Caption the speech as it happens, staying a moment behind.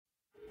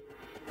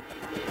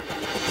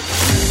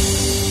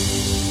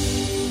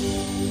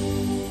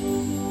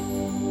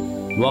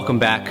Welcome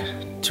back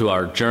to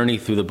our journey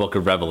through the book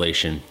of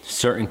Revelation,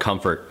 certain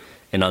comfort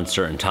in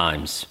uncertain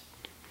times.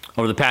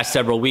 Over the past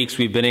several weeks,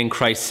 we've been in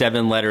Christ's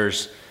 7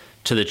 letters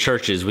to the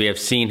churches. We have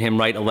seen him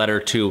write a letter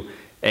to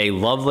a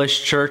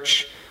loveless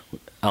church,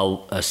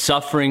 a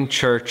suffering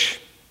church,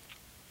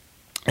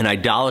 an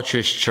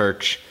idolatrous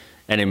church,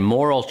 an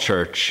immoral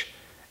church,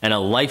 and a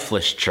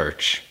lifeless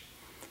church.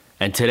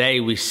 And today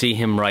we see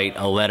him write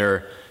a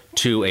letter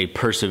to a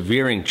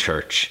persevering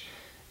church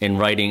in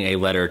writing a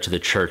letter to the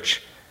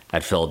church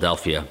at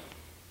Philadelphia.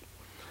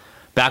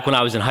 Back when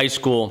I was in high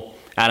school,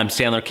 Adam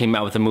Sandler came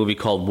out with a movie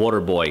called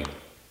Waterboy.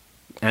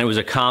 And it was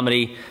a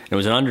comedy, and it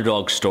was an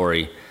underdog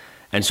story.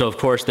 And so, of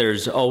course,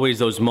 there's always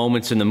those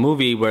moments in the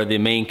movie where the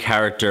main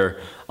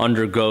character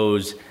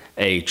undergoes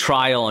a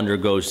trial,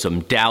 undergoes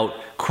some doubt,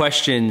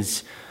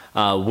 questions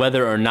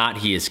whether or not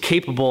he is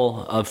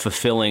capable of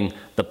fulfilling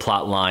the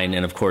plot line.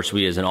 And, of course,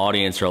 we as an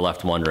audience are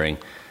left wondering.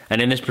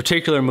 And in this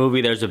particular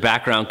movie, there's a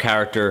background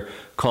character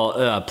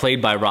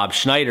played by Rob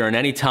Schneider. And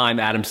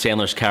anytime Adam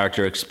Sandler's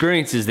character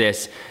experiences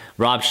this,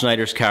 Rob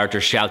Schneider's character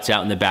shouts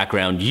out in the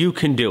background, "You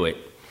can do it."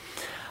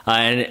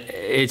 And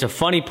it's a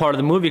funny part of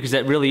the movie because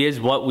that really is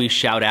what we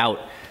shout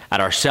out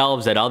at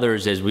ourselves, at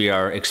others, as we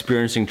are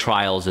experiencing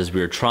trials, as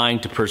we are trying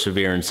to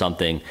persevere in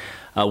something.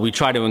 We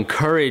try to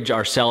encourage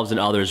ourselves and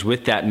others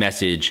with that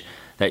message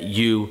that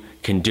you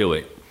can do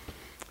it.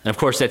 And of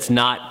course, that's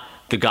not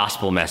the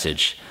gospel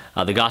message.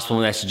 The gospel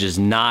message is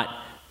not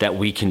that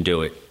we can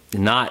do it,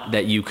 not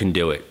that you can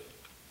do it.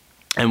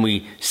 And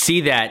we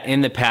see that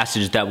in the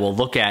passage that we'll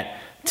look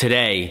at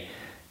today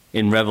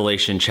in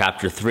Revelation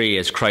chapter 3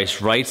 as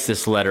Christ writes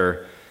this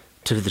letter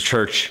to the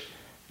church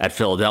at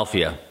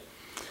Philadelphia.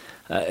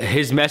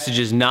 His message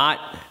is not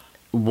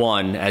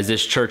one, as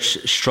this church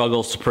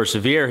struggles to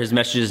persevere, his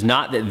message is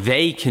not that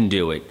they can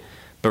do it,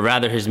 but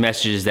rather his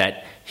message is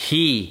that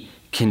he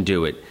can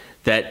do it,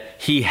 that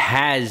he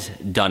has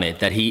done it,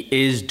 that he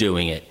is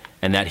doing it,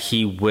 and that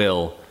he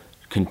will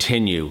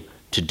continue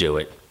to do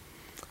it.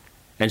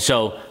 And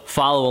so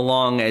follow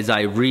along as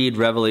I read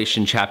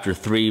Revelation chapter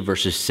 3,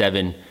 verses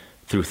 7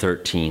 through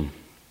 13.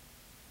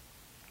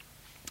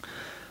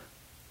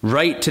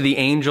 Write to the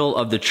angel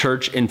of the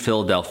church in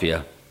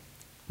Philadelphia.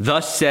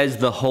 Thus says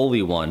the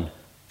Holy One,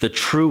 the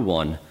true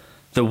one,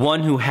 the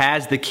one who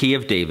has the key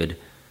of David,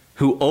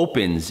 who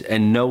opens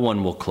and no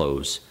one will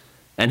close,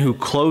 and who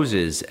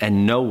closes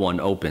and no one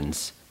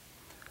opens.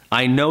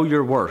 I know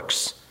your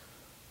works.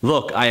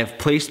 Look, I have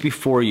placed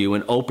before you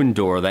an open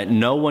door that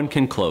no one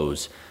can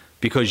close,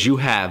 because you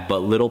have but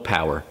little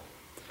power.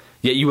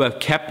 Yet you have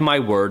kept my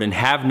word and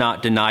have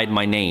not denied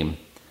my name.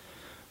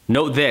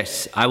 Note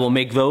this, I will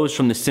make those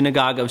from the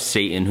synagogue of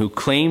Satan who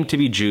claim to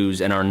be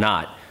Jews and are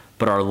not,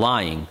 but are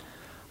lying.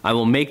 I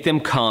will make them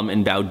come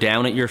and bow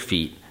down at your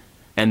feet,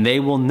 and they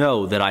will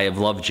know that I have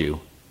loved you.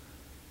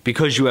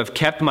 Because you have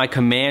kept my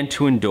command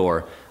to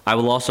endure, I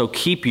will also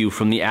keep you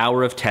from the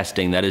hour of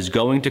testing that is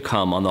going to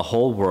come on the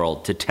whole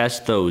world to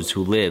test those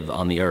who live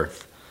on the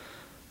earth.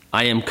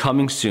 I am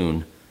coming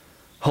soon.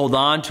 Hold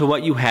on to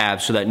what you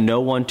have so that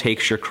no one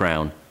takes your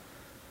crown.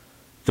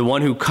 The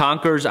one who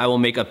conquers I will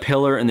make a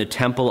pillar in the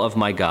temple of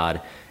my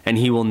God, and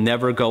he will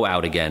never go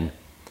out again.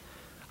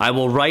 I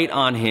will write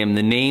on him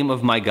the name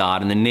of my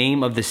God and the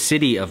name of the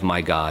city of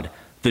my God,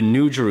 the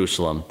New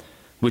Jerusalem,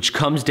 which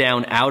comes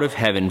down out of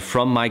heaven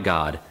from my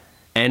God,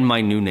 and my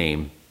new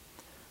name.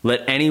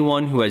 Let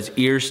anyone who has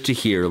ears to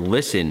hear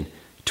listen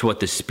to what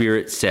the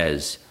Spirit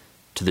says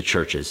to the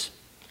churches.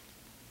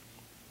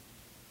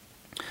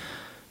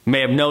 You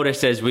may have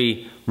noticed as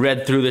we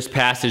read through this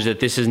passage that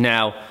this is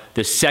now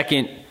the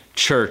second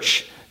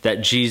church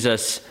that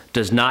Jesus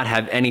does not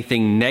have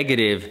anything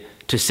negative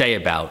to say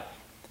about.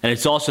 And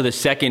it's also the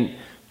second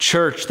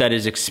church that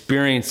is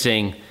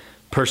experiencing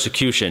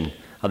persecution.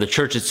 The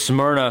church at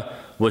Smyrna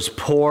was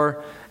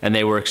poor and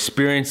they were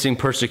experiencing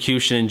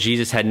persecution, and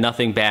Jesus had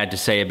nothing bad to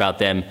say about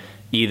them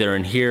either.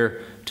 And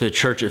here to the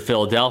church at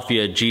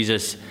Philadelphia,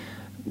 Jesus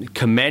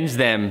commends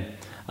them,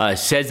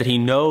 says that he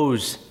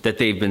knows that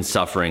they've been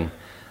suffering,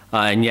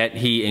 and yet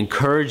he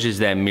encourages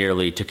them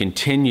merely to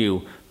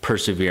continue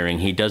persevering.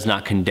 He does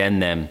not condemn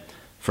them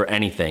for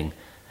anything.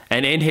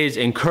 And in his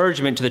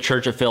encouragement to the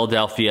church of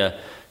Philadelphia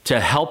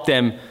to help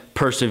them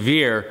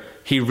persevere,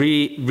 he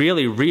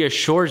really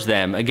reassures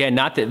them, again,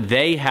 not that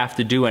they have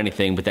to do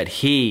anything, but that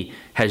he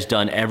has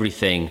done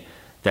everything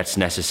that's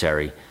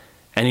necessary.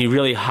 And he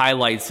really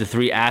highlights the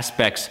 3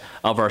 aspects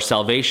of our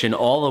salvation,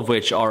 all of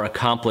which are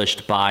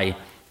accomplished by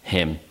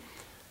him.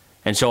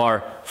 And so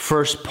our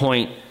first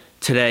point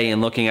today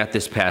in looking at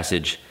this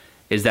passage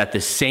is that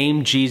the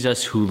same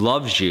Jesus who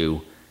loves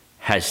you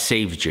has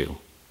saved you.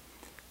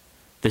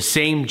 The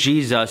same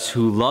Jesus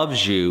who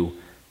loves you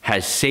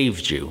has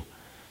saved you.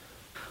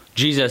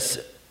 Jesus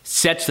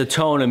sets the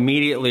tone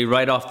immediately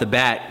right off the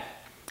bat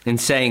in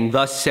saying,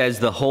 "Thus says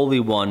the Holy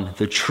One,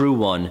 the true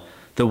one,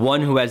 the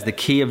one who has the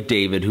key of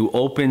David, who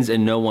opens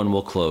and no one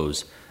will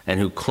close, and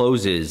who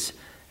closes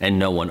and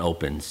no one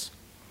opens."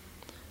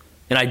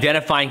 In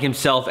identifying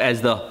himself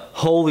as the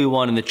Holy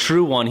One and the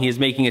True One, he is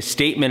making a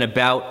statement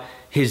about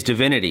his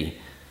divinity.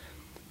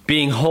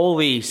 Being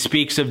holy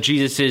speaks of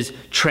Jesus'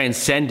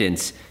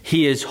 transcendence.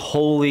 He is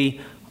wholly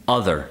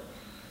other.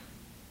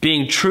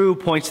 Being true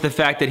points to the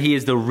fact that he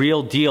is the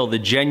real deal, the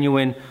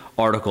genuine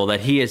article,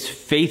 that he is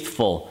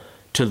faithful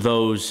to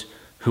those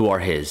who are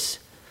his.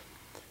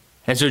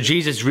 And so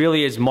Jesus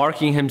really is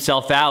marking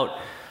himself out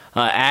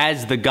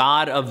as the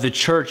God of the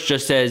church,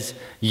 just as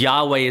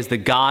Yahweh is the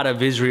God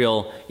of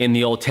Israel in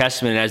the Old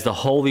Testament, as the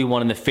Holy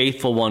One and the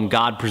Faithful One,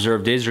 God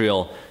preserved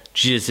Israel.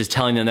 Jesus is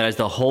telling them that as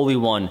the Holy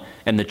One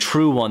and the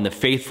True One, the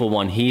Faithful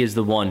One, he is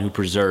the one who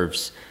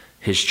preserves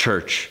his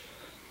church.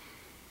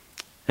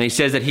 And he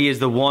says that he is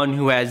the one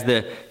who has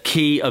the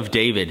key of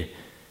David,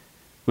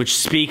 which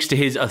speaks to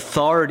his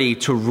authority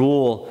to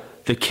rule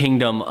the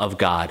kingdom of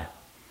God.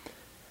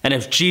 And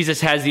if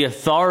Jesus has the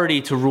authority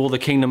to rule the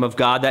kingdom of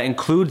God, that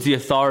includes the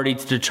authority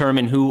to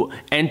determine who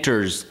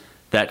enters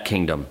that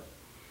kingdom.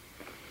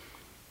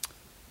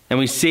 And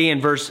we see in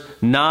verse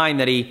 9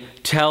 that he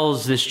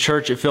tells this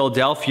church at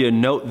Philadelphia,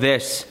 note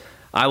this,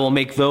 I will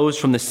make those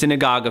from the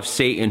synagogue of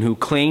Satan who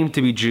claim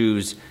to be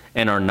Jews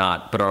and are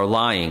not, but are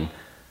lying.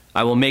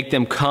 I will make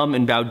them come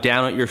and bow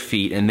down at your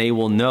feet, and they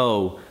will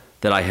know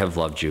that I have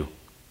loved you.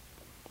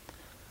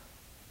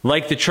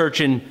 Like the church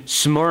in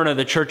Smyrna,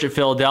 the church at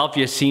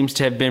Philadelphia seems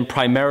to have been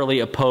primarily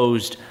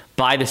opposed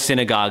by the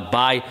synagogue,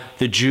 by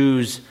the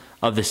Jews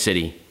of the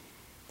city.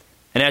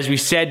 And as we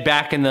said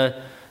back in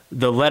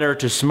the letter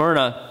to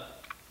Smyrna,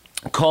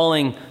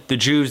 calling the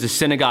Jews the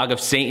synagogue of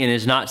Satan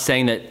is not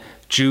saying that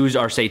Jews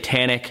are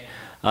satanic,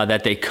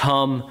 that they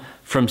come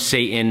from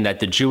Satan,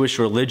 that the Jewish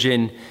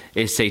religion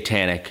is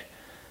satanic.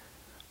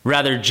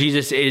 Rather,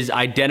 Jesus is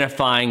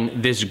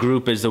identifying this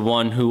group as the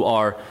one who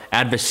are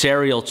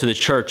adversarial to the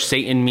church.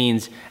 Satan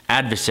means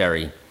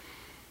adversary.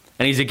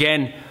 And he's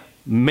again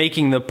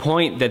making the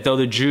point that though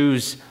the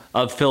Jews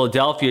of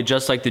Philadelphia,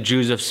 just like the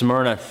Jews of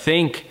Smyrna,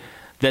 think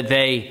that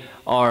they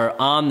are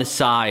on the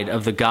side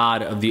of the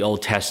God of the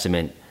Old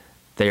Testament,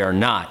 they are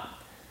not.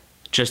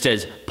 Just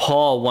as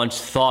Paul once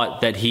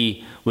thought that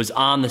he was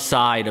on the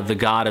side of the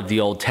God of the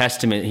Old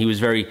Testament, he was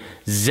very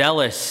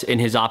zealous in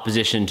his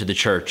opposition to the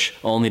church,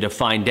 only to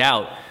find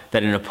out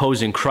that in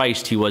opposing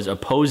Christ, he was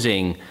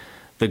opposing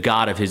the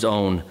God of his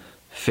own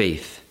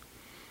faith.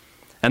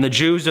 And the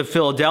Jews of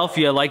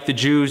Philadelphia, like the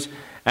Jews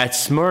at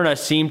Smyrna,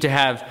 seem to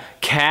have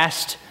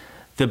cast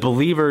the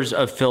believers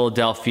of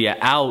Philadelphia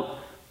out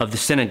of the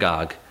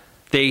synagogue.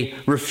 They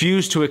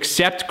refuse to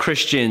accept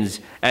Christians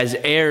as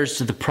heirs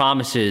to the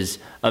promises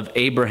of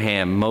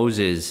Abraham,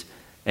 Moses,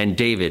 and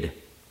David.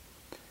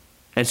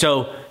 And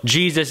so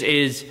Jesus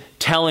is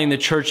telling the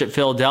church at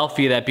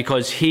Philadelphia that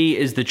because he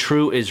is the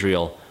true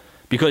Israel,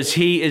 because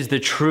he is the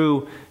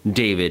true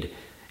David,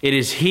 it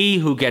is he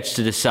who gets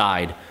to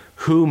decide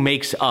who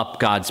makes up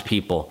God's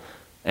people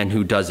and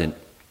who doesn't.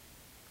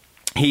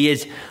 He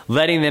is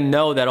letting them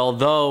know that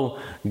although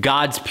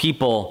God's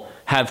people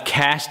have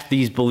cast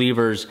these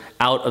believers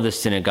out of the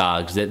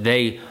synagogues, that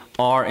they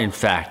are in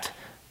fact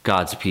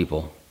God's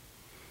people.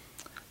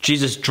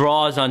 Jesus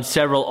draws on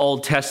several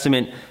Old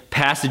Testament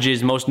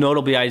passages, most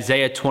notably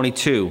Isaiah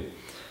 22,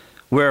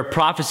 where a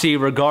prophecy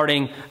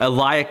regarding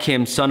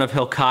Eliakim, son of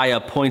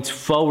Hilkiah, points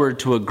forward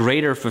to a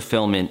greater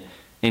fulfillment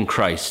in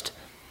Christ.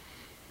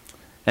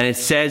 And it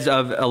says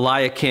of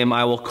Eliakim,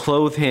 I will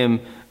clothe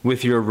him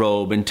with your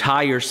robe and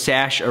tie your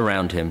sash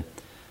around him.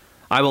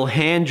 I will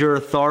hand your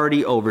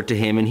authority over to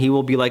him, and he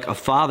will be like a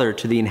father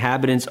to the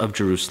inhabitants of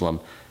Jerusalem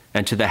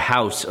and to the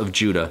house of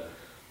Judah.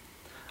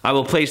 I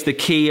will place the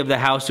key of the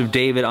house of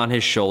David on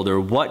his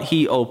shoulder. What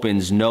he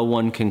opens, no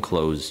one can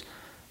close.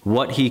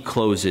 What he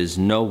closes,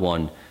 no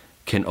one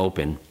can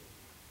open.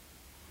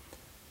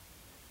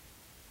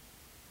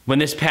 When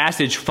this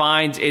passage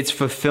finds its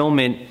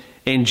fulfillment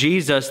in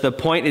Jesus, the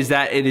point is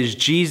that it is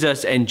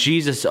Jesus and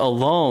Jesus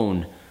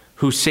alone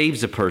who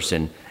saves a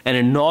person and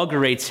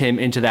inaugurates him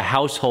into the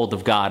household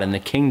of God and the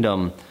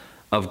kingdom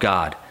of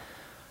God.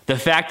 The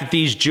fact that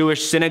these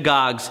Jewish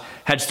synagogues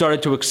had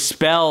started to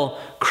expel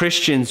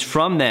Christians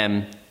from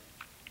them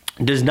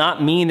does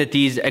not mean that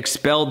these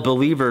expelled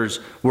believers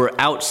were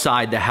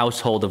outside the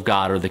household of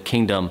God or the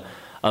kingdom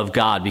of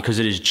God, because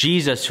it is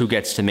Jesus who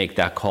gets to make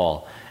that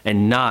call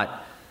and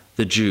not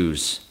the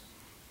Jews.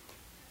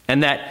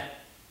 And that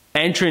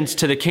entrance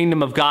to the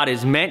kingdom of God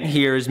is meant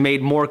here is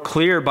made more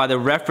clear by the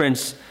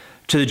reference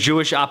to the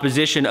Jewish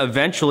opposition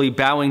eventually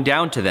bowing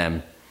down to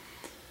them.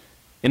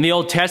 In the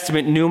Old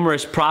Testament,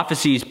 numerous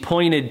prophecies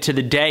pointed to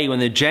the day when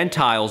the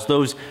Gentiles,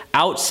 those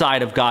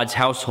outside of God's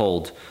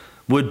household,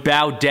 would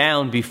bow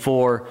down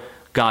before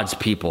God's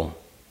people.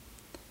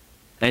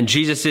 And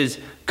Jesus'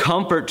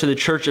 comfort to the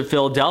church of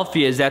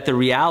Philadelphia is that the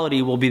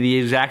reality will be the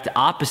exact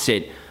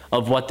opposite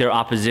of what their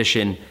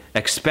opposition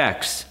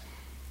expects.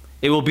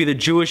 It will be the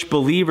Jewish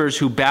believers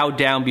who bow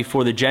down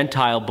before the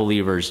Gentile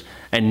believers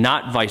and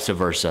not vice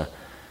versa.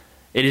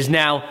 It is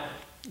now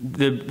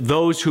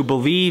those who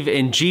believe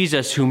in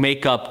Jesus who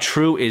make up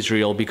true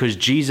Israel, because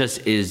Jesus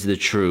is the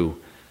true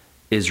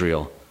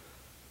Israel.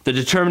 The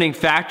determining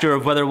factor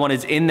of whether one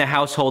is in the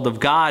household of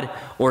God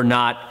or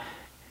not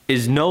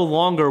is no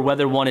longer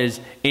whether one is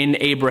in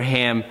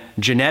Abraham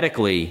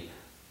genetically,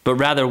 but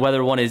rather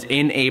whether one is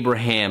in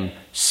Abraham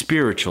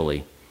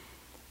spiritually.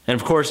 And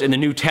of course, in the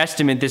New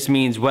Testament, this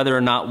means whether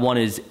or not one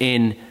is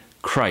in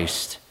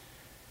Christ.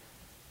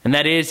 And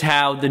that is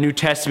how the New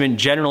Testament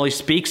generally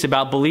speaks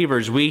about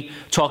believers. We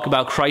talk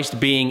about Christ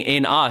being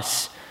in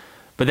us,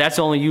 but that's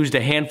only used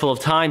a handful of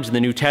times in the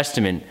New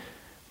Testament.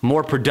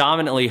 More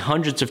predominantly,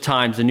 hundreds of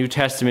times, the New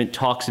Testament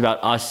talks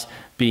about us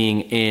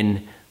being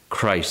in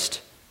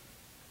Christ.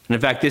 And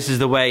in fact, this is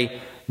the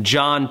way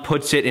John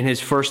puts it in his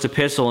first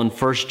epistle in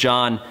 1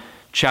 John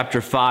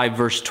chapter 5,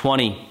 verse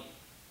 20,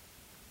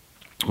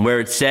 where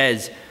it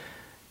says,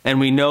 "And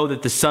we know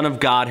that the Son of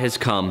God has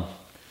come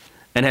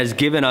and has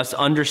given us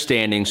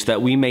understanding so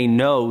that we may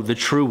know the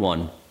true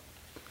one.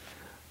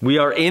 We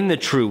are in the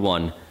true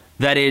one,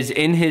 that is,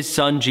 in his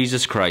Son,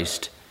 Jesus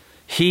Christ.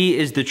 He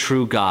is the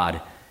true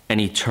God and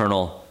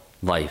eternal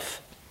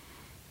life."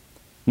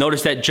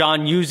 Notice that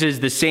John uses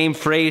the same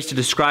phrase to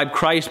describe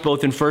Christ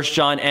both in 1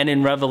 John and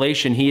in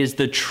Revelation. He is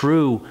the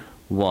true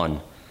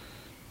one.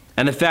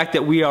 And the fact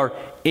that we are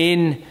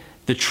in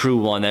the true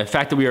one, the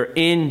fact that we are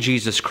in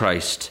Jesus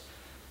Christ,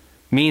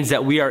 means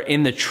that we are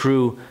in the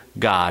true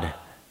God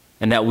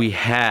and that we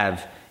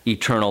have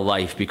eternal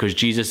life because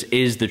Jesus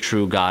is the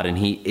true God and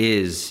he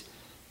is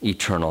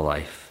eternal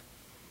life.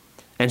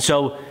 And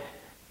so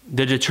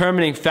the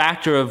determining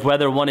factor of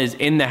whether one is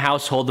in the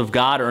household of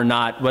God or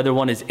not, whether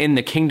one is in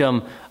the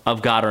kingdom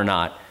of God or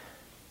not,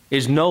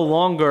 is no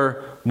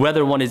longer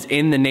whether one is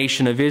in the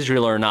nation of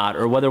Israel or not,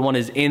 or whether one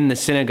is in the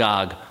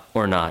synagogue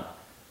or not,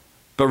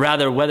 but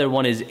rather whether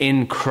one is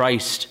in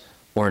Christ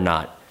or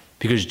not,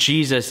 because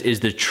Jesus is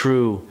the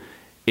true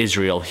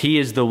Israel. He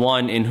is the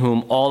one in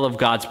whom all of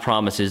God's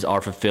promises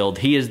are fulfilled.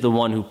 He is the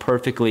one who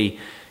perfectly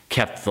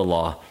kept the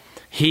law.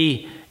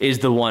 He is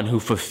the one who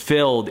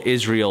fulfilled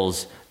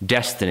Israel's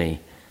destiny.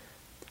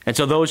 And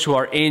so those who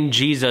are in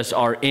Jesus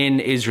are in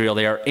Israel.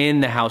 They are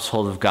in the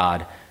household of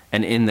God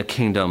and in the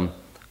kingdom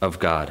of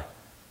God.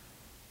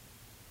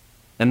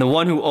 And the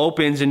one who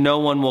opens and no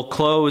one will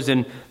close,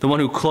 and the one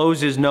who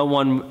closes no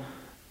one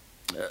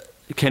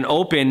can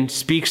open,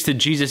 speaks to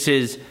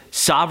Jesus'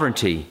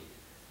 sovereignty.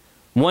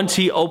 Once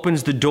he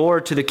opens the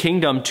door to the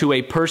kingdom to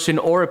a person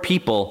or a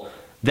people,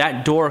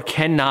 that door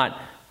cannot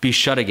be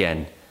shut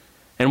again.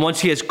 And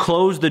once he has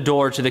closed the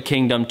door to the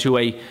kingdom to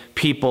a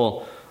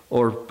people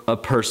or a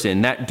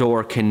person, that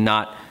door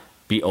cannot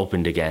be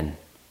opened again.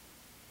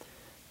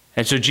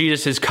 And so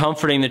Jesus is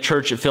comforting the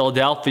church at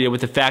Philadelphia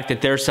with the fact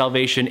that their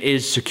salvation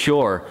is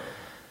secure.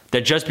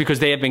 That just because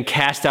they have been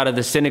cast out of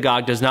the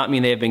synagogue does not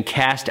mean they have been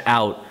cast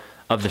out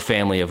of the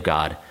family of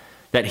God.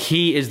 That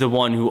he is the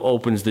one who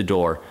opens the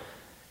door,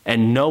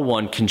 and no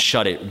one can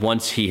shut it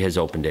once he has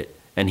opened it.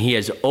 And he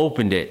has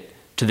opened it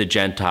to the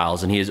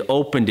Gentiles, and he has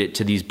opened it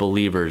to these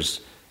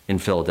believers in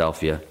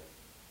Philadelphia.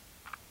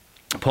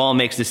 Paul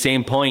makes the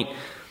same point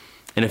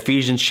in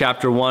Ephesians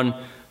chapter 1,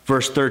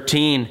 verse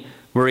 13,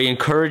 where he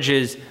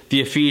encourages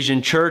the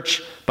Ephesian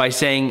church by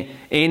saying,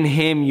 "In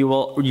him you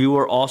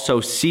were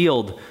also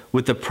sealed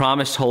with the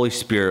promised Holy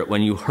Spirit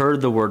when you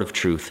heard the word of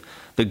truth,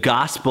 the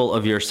gospel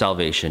of your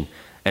salvation,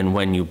 and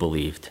when you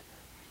believed."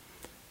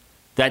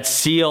 That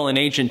seal in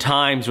ancient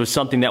times was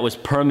something that was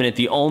permanent.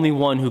 The only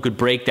one who could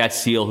break that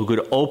seal, who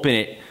could open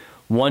it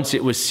once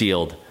it was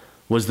sealed,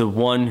 was the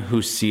one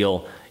whose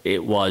seal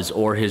it was,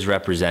 or his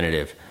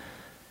representative.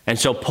 And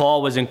so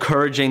Paul was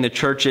encouraging the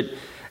church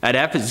at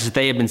Ephesus that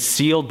they have been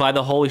sealed by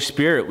the Holy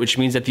Spirit, which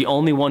means that the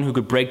only one who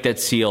could break that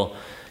seal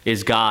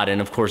is God.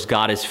 And of course,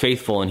 God is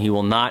faithful and he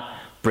will not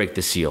break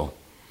the seal.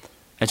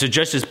 And so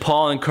just as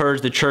Paul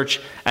encouraged the church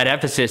at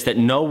Ephesus that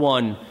no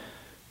one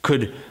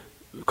could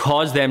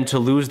cause them to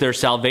lose their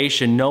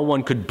salvation, no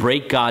one could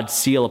break God's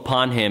seal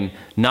upon him,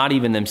 not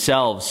even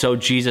themselves, so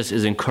Jesus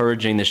is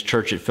encouraging this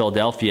church at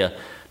Philadelphia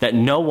that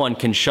no one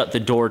can shut the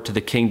door to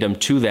the kingdom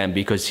to them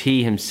because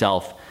he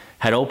himself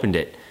had opened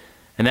it.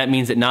 And that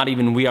means that not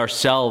even we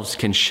ourselves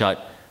can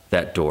shut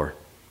that door.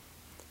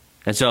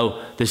 And so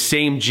the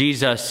same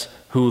Jesus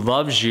who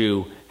loves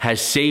you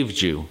has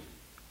saved you.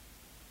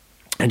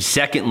 And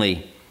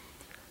secondly,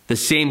 the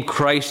same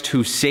Christ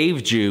who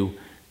saved you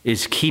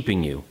is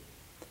keeping you.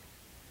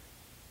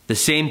 The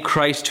same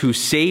Christ who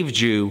saved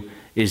you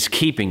is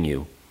keeping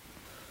you.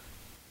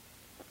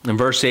 In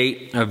verse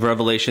 8 of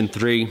Revelation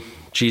 3,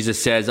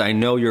 Jesus says, "I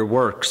know your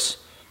works.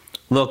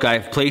 Look, I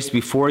have placed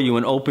before you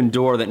an open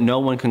door that no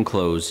one can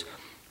close,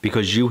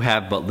 because you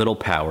have but little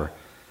power.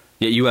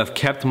 Yet you have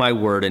kept my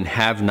word and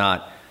have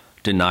not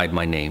denied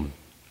my name."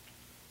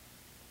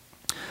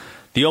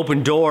 The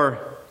open door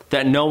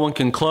that no one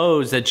can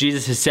close that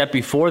Jesus has set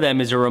before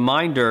them is a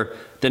reminder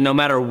that no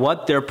matter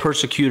what their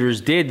persecutors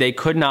did, they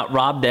could not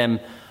rob them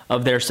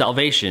of their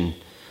salvation.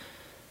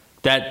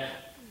 That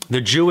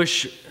the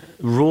Jewish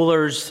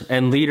rulers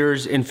and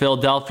leaders in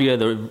Philadelphia,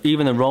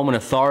 even the Roman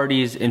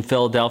authorities in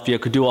Philadelphia,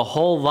 could do a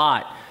whole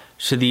lot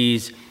to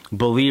these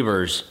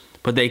believers,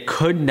 but they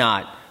could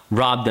not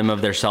rob them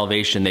of their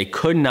salvation. They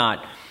could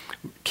not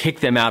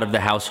kick them out of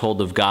the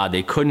household of God.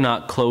 They could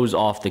not close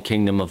off the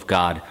kingdom of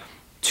God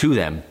to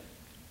them.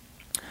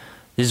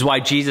 This is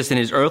why Jesus in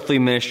his earthly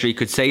ministry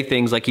could say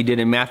things like he did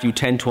in Matthew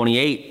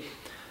 10:28,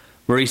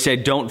 where he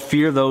said, "Don't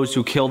fear those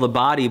who kill the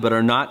body but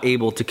are not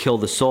able to kill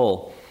the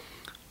soul.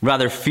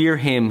 Rather fear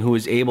him who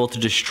is able to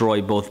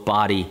destroy both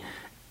body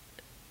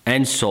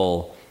and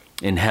soul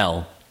in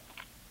hell."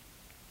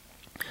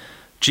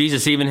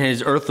 Jesus, even in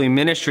his earthly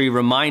ministry,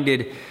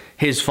 reminded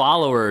his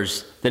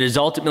followers that it is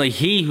ultimately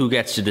he who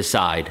gets to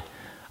decide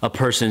a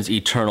person's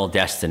eternal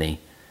destiny.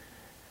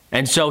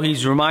 And so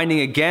he's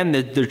reminding again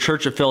that the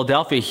Church of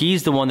Philadelphia,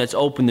 he's the one that's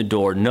opened the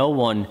door. No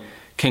one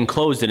can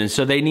close it. And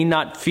so they need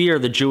not fear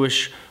the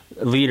Jewish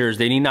leaders.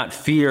 They need not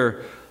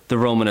fear the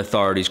Roman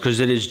authorities,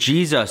 because it is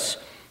Jesus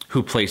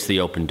who placed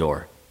the open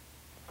door.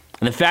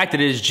 And the fact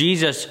that it is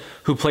Jesus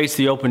who placed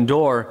the open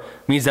door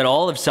means that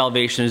all of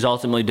salvation is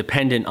ultimately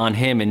dependent on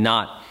him and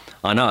not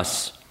on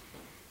us.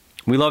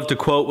 We love to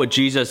quote what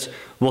Jesus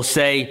will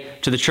say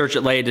to the church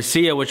at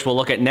Laodicea, which we'll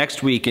look at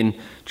next week in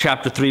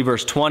chapter 3,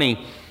 verse 20,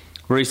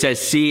 where he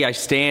says, "See, I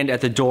stand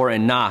at the door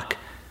and knock.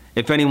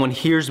 If anyone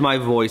hears my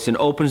voice and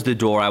opens the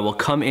door, I will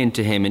come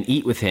into him and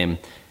eat with him,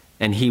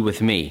 and he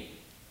with me."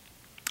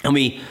 And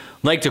we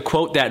like to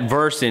quote that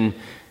verse in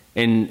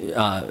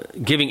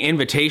giving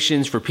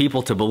invitations for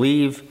people to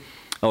believe,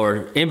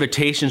 or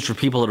invitations for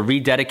people to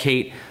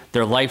rededicate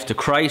their life to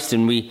Christ.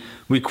 And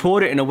we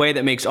quote it in a way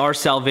that makes our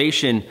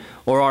salvation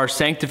or our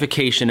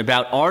sanctification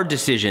about our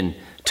decision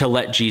to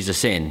let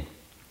Jesus in.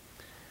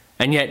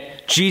 And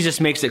yet Jesus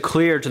makes it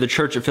clear to the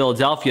Church of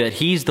Philadelphia that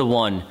he's the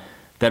one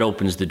that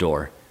opens the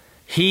door.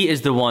 He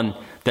is the one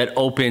that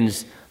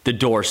opens the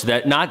door, so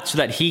that not so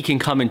that he can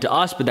come into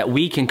us, but that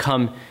we can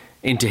come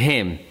into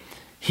him.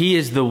 He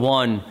is the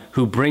one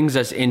who brings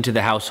us into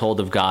the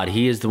household of God.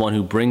 He is the one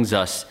who brings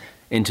us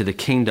into the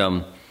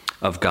kingdom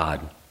of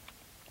God.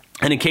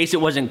 And in case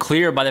it wasn't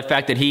clear by the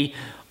fact that he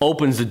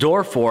opens the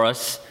door for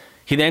us,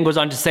 he then goes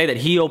on to say that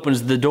he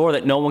opens the door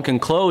that no one can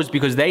close,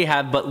 because they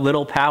have but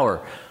little power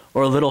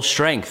or little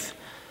strength.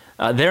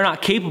 They're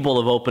not capable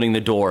of opening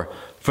the door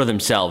for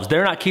themselves.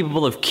 They're not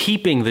capable of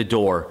keeping the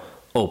door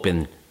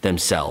open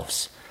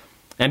themselves.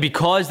 And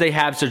because they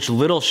have such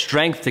little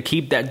strength to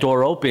keep that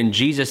door open,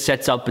 Jesus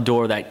sets up a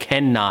door that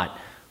cannot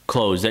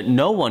close, that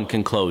no one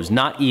can close,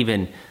 not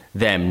even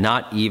them,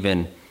 not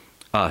even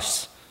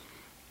us.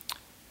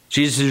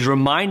 Jesus is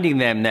reminding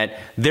them that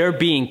their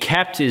being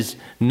kept is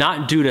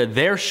not due to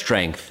their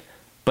strength,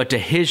 but to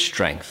his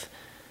strength.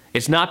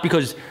 It's not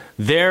because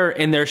they're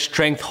in their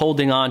strength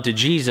holding on to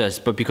Jesus,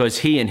 but because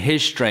he in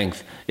his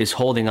strength is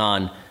holding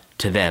on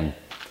to them.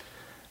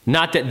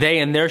 Not that they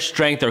in their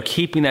strength are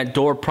keeping that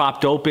door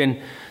propped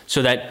open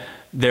so that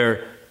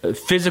their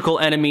physical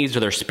enemies or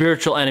their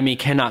spiritual enemy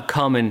cannot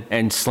come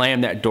and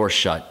slam that door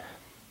shut,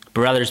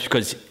 but rather it's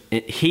because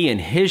he in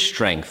his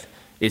strength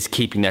is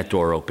keeping that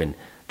door open,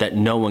 that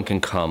no one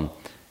can come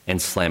and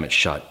slam it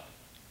shut.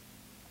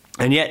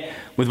 And yet,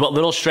 with what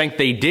little strength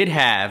they did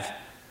have,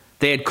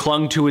 they had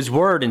clung to his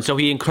word. And so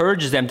he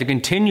encourages them to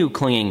continue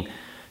clinging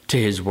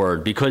to his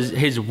word, because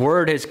his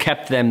word has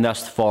kept them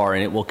thus far,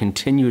 and it will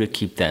continue to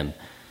keep them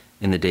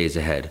in the days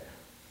ahead.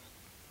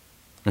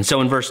 And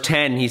so in verse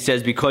 10, he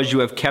says, "Because you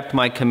have kept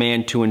my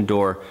command to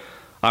endure,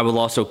 I will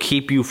also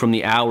keep you from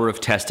the hour of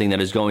testing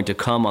that is going to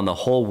come on the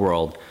whole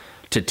world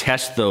to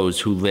test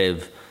those who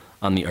live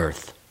on the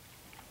earth."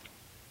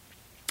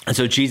 And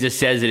so Jesus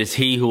says it is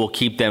he who will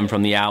keep them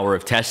from the hour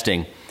of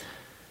testing.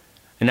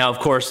 And now, of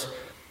course,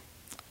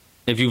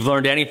 if you've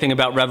learned anything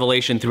about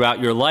Revelation throughout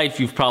your life,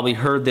 you've probably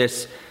heard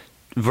this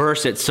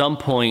verse at some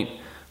point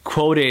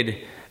quoted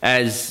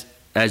as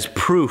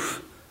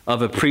proof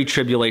of a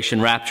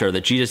pre-tribulation rapture,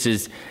 that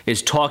Jesus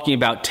is talking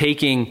about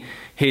taking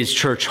his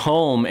church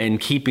home and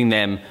keeping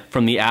them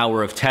from the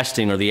hour of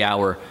testing or the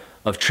hour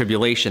of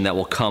tribulation that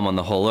will come on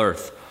the whole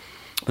earth.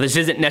 But this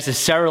isn't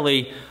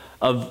necessarily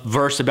a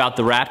verse about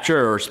the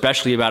rapture, or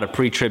especially about a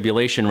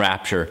pre-tribulation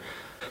rapture.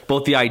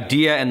 Both the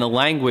idea and the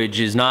language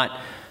is not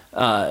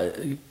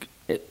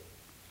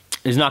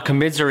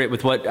commensurate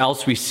with what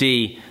else we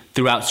see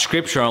throughout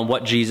Scripture on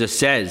what Jesus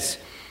says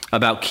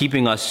about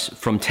keeping us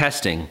from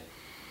testing.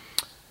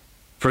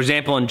 For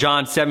example, in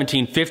John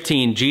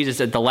 17:15,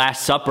 Jesus at the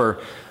Last Supper,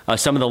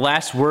 some of the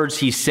last words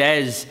he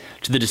says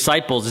to the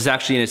disciples is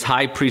actually in his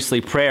high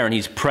priestly prayer, and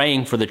he's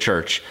praying for the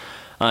church.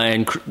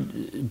 And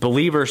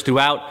believers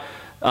throughout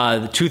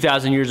the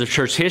 2,000 years of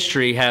church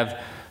history have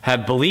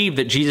believed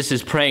that Jesus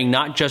is praying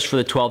not just for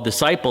the 12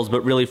 disciples,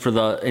 but really for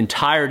the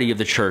entirety of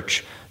the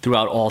church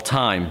throughout all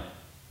time.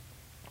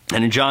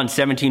 And in John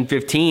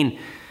 17:15,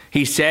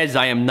 he says,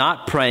 "I am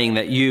not praying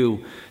that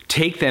you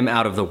take them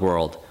out of the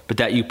world, but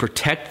that you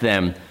protect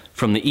them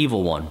from the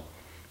evil one."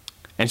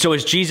 And so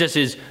as Jesus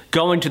is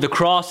going to the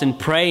cross and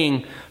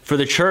praying for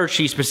the church,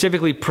 he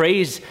specifically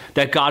prays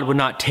that God would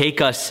not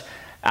take us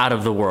out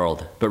of the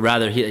world, but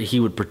rather he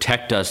would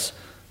protect us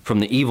from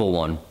the evil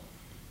one.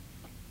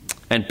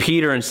 And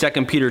Peter in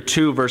 2 Peter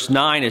 2 verse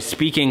 9 is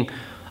speaking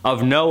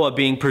of Noah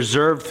being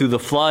preserved through the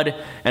flood,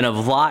 and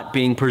of Lot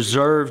being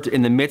preserved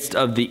in the midst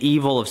of the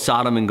evil of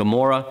Sodom and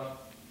Gomorrah.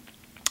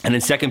 And in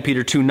 2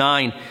 Peter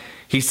 2:9,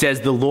 he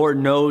says, "The Lord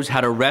knows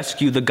how to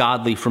rescue the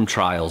godly from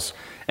trials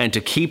and to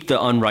keep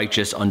the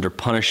unrighteous under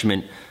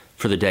punishment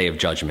for the day of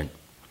judgment.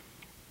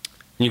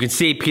 And you can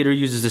see Peter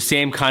uses the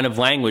same kind of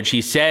language.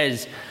 He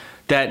says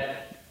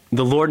that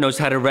the Lord knows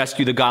how to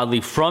rescue the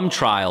godly from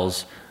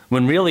trials,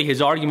 when really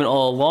his argument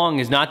all along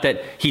is not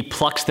that he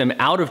plucks them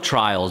out of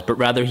trials, but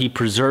rather he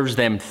preserves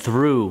them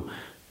through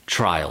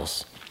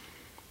trials.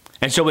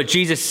 And so what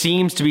Jesus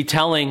seems to be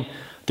telling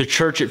the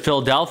church at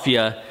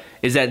Philadelphia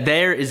is that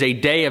there is a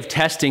day of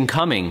testing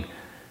coming.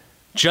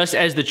 Just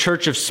as the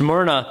church of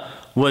Smyrna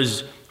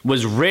was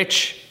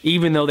rich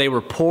even though they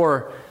were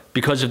poor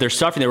because of their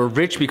suffering. They were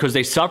rich because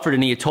they suffered,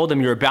 and he had told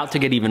them, you're about to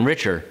get even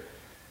richer.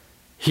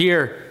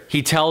 Here,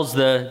 he tells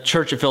the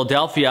church of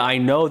Philadelphia, I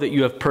know that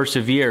you have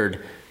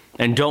persevered,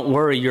 and don't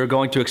worry, you're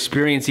going to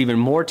experience even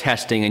more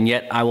testing, and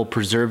yet I will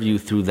preserve you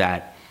through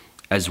that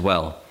as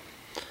well.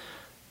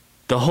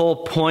 The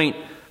whole point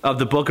of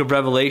the book of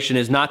Revelation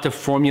is not to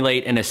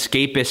formulate an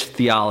escapist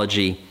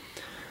theology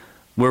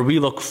where we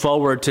look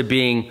forward to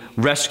being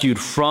rescued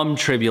from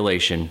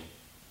tribulation.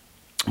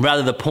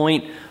 Rather, the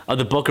point of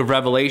the book of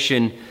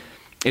Revelation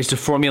is to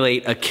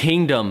formulate a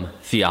kingdom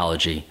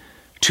theology,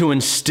 to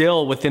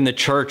instill within the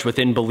church,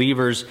 within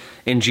believers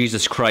in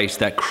Jesus Christ,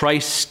 that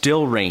Christ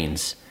still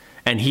reigns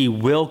and he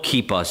will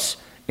keep us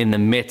in the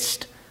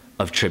midst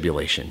of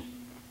tribulation.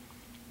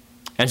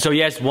 And so,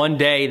 yes, one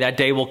day, that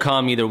day will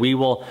come. Either we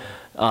will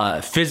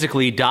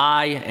physically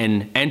die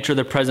and enter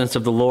the presence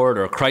of the Lord,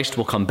 or Christ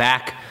will come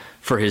back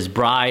for his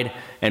bride,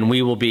 and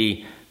we will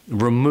be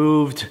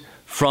removed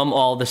from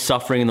all the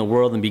suffering in the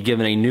world and be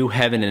given a new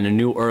heaven and a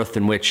new earth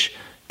in which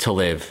to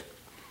live.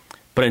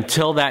 But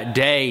until that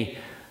day,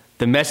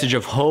 the message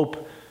of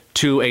hope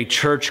to a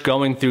church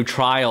going through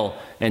trial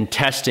and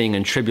testing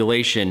and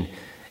tribulation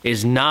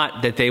is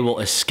not that they will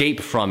escape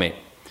from it,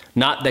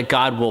 not that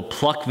God will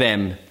pluck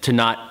them to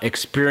not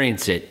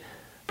experience it,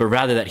 but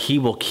rather that he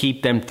will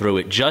keep them through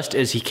it, just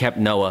as he kept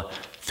Noah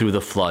through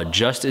the flood,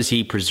 just as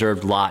he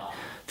preserved Lot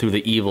through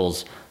the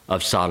evils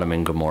of Sodom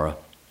and Gomorrah.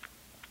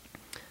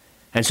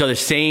 And so the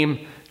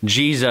same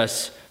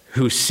Jesus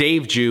who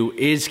saved you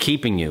is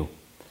keeping you.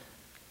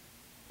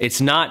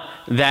 It's not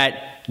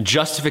that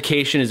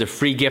justification is a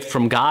free gift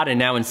from God, and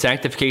now in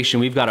sanctification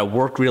we've got to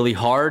work really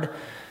hard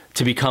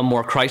to become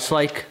more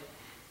Christ-like,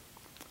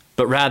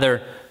 but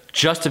rather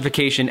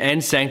justification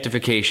and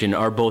sanctification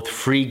are both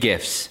free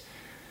gifts,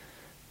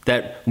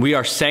 that we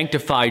are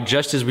sanctified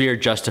just as we are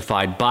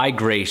justified by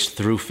grace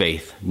through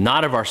faith,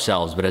 not of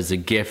ourselves, but as a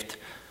gift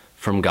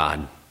from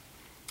God.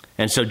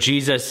 And so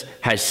Jesus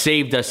has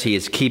saved us, he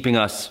is keeping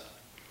us.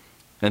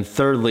 And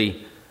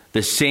thirdly,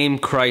 the same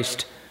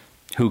Christ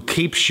who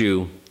keeps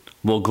you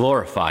will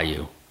glorify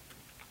you.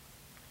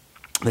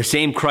 The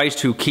same Christ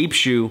who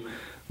keeps you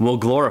will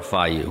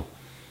glorify you.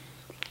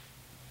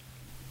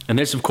 And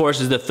this, of course,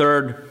 is the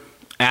third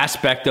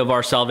aspect of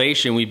our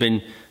salvation. We've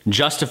been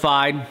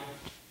justified.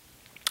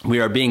 We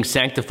are being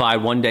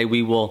sanctified. One day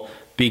we will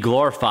be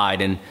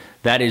glorified. And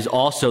that is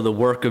also the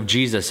work of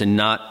Jesus and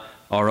not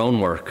our own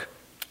work.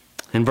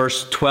 In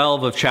verse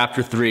 12 of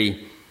chapter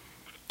 3,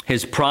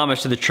 his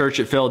promise to the church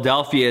at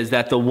Philadelphia is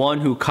that the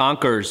one who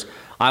conquers,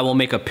 I will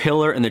make a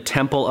pillar in the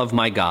temple of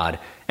my God,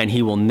 and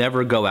he will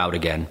never go out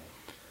again.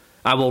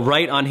 I will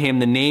write on him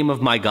the name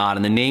of my God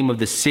and the name of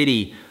the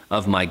city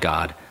of my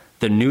God,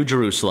 the New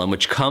Jerusalem,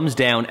 which comes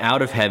down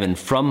out of heaven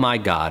from my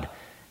God,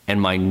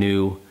 and my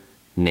new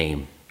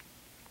name.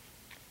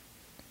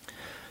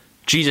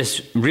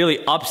 Jesus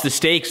really ups the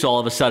stakes all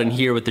of a sudden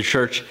here with the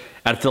church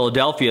at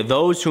Philadelphia.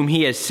 Those whom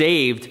he has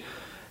saved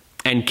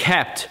and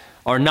kept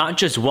are not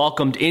just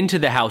welcomed into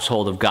the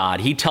household of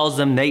God. He tells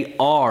them they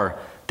are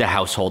the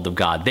household of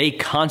God. They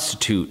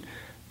constitute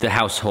the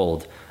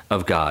household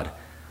of God.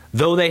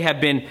 Though they have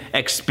been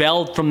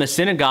expelled from the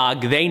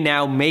synagogue, they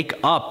now make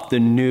up the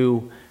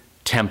new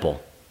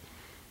temple.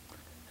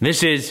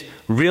 This is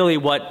really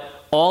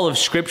what all of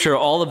Scripture,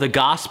 all of the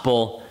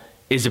gospel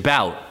is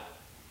about.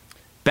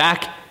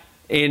 Back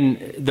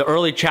in the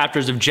early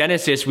chapters of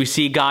Genesis, we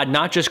see God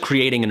not just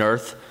creating an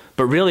earth,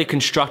 but really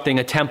constructing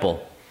a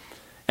temple.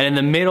 And in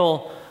the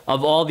middle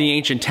of all the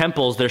ancient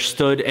temples, there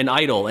stood an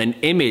idol, an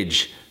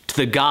image to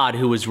the God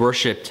who was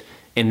worshipped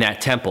in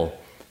that temple.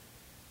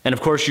 And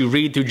of course, you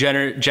read through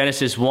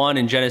Genesis 1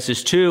 and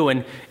Genesis 2,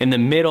 and in the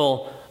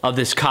middle of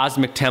this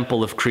cosmic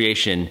temple of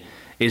creation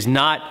is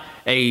not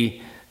a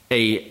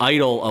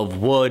idol of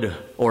wood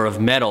or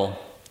of metal,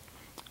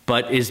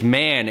 but is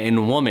man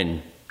and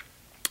woman,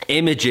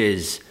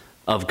 images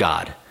of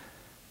God,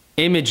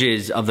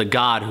 images of the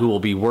God who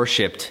will be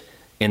worshipped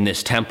in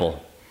this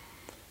temple.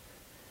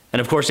 And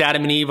of course,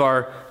 Adam and Eve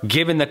are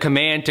given the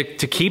command to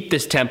keep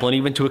this temple and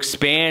even to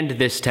expand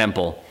this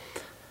temple.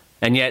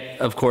 And yet,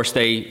 of course,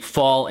 they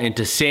fall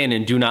into sin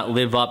and do not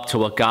live up to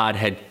what God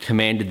had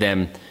commanded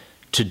them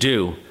to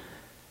do.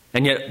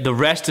 And yet the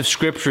rest of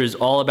Scripture is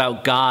all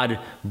about God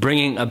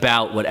bringing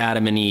about what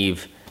Adam and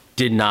Eve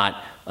did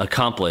not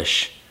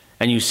accomplish.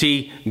 And you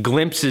see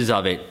glimpses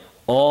of it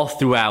all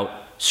throughout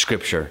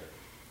Scripture.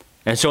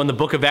 And so in the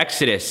book of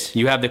Exodus,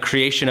 you have the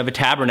creation of a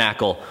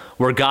tabernacle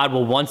where God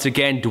will once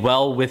again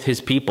dwell with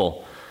his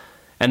people.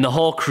 And the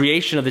whole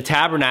creation of the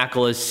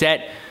tabernacle is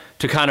set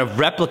to kind of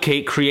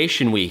replicate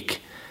creation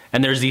week.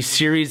 And there's these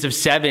series of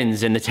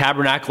sevens, and the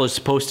tabernacle is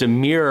supposed to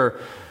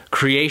mirror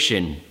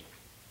creation.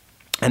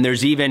 And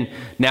there's even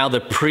now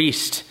the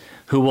priest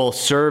who will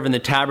serve in the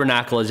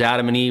tabernacle as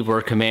Adam and Eve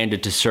were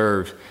commanded to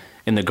serve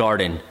in the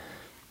garden.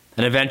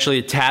 And eventually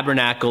the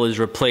tabernacle is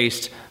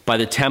replaced by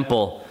the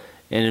temple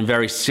in a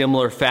very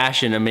similar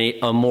fashion,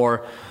 a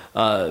more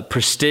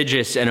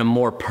prestigious and a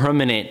more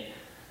permanent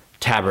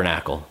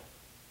tabernacle.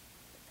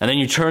 And then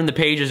you turn the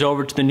pages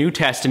over to the New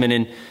Testament,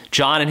 and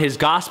John in his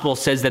gospel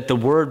says that the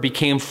Word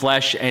became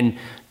flesh and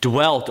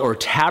dwelt or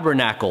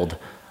tabernacled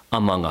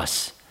among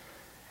us.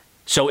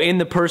 So in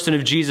the person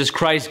of Jesus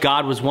Christ,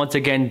 God was once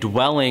again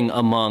dwelling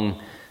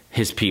among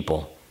his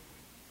people.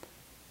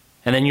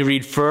 And then you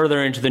read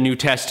further into the New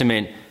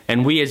Testament,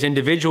 and we as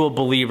individual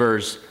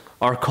believers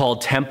are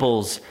called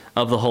temples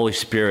of the Holy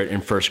Spirit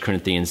in 1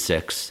 Corinthians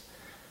 6.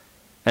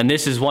 And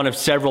this is one of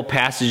several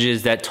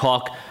passages that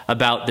talk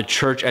about the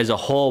church as a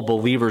whole,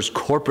 believers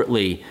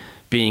corporately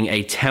being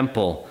a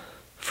temple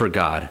for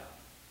God.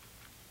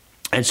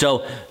 And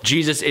so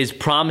Jesus is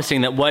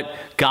promising that what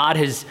God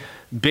has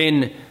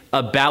been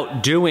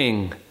about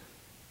doing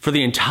for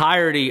the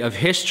entirety of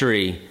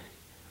history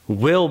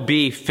will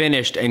be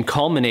finished and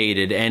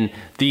culminated, and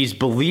these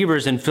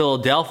believers in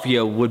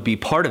Philadelphia would be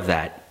part of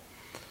that.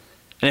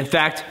 And in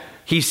fact,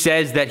 he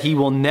says that he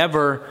will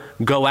never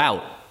go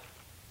out.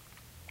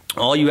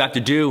 All you have to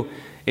do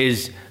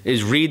is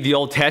read the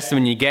Old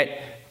Testament. You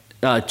get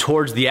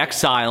towards the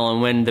exile,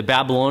 and when the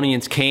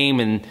Babylonians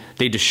came and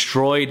they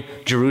destroyed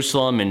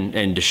Jerusalem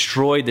and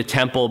destroyed the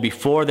temple,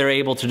 before they're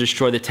able to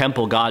destroy the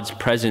temple, God's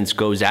presence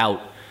goes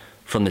out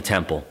from the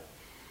temple.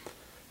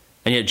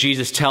 And yet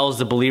Jesus tells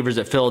the believers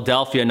at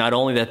Philadelphia not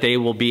only that they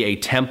will be a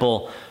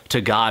temple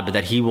to God, but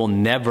that he will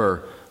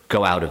never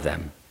go out of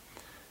them.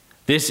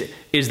 This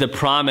is the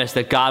promise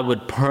that God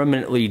would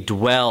permanently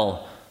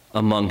dwell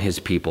among his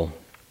people.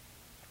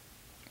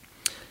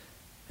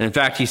 And in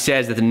fact, he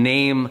says that the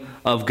name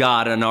of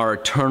God and our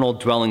eternal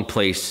dwelling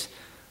place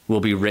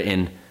will be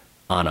written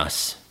on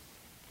us.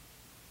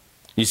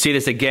 You see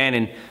this again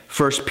in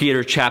 1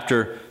 Peter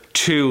chapter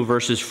 2,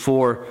 verses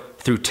 4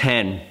 through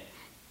 10,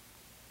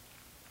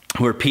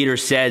 where Peter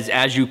says,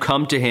 "As you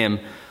come to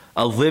him,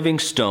 a living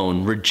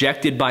stone,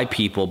 rejected by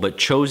people, but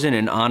chosen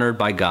and honored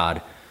by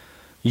God,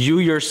 you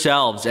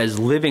yourselves as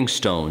living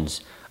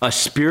stones, a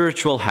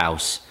spiritual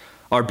house,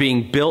 are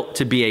being built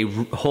to be a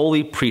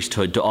holy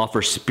priesthood, to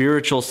offer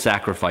spiritual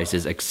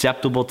sacrifices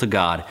acceptable to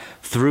God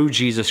through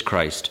Jesus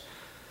Christ.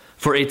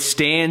 For it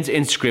stands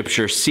in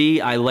Scripture,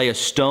 'See, I lay a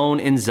stone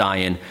in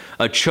Zion,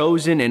 a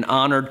chosen and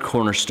honored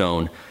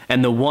cornerstone,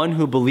 and the one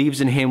who believes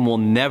in him will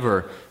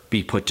never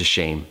be put to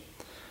shame.'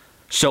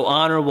 So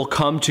honor will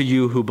come to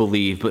you who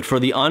believe, but for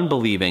the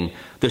unbelieving,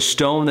 the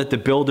stone that the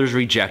builders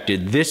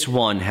rejected, this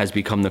one has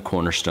become the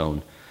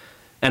cornerstone,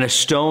 and a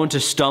stone to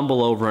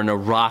stumble over and a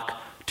rock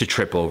to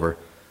trip over.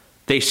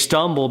 They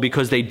stumble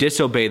because they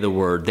disobey the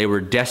word. They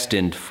were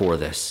destined for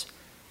this.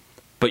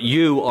 But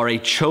you are a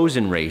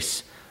chosen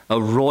race, a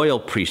royal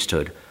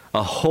priesthood,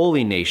 a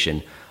holy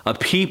nation, a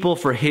people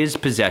for his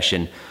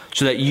possession,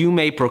 so that you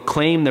may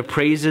proclaim the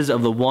praises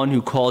of the one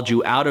who called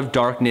you out of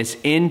darkness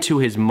into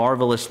his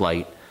marvelous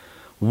light.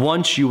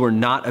 Once you were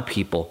not a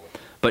people,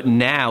 but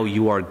now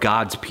you are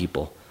God's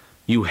people.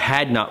 You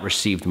had not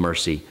received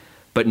mercy,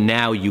 but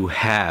now you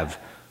have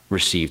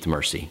received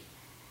mercy."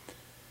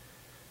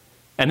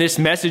 And this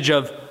message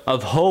of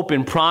hope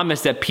and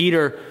promise that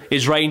Peter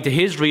is writing to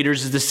his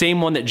readers is the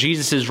same one that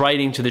Jesus is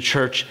writing to the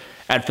church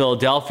at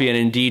Philadelphia, and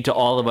indeed to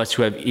all of us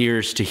who have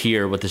ears to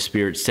hear what the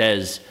Spirit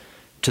says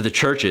to the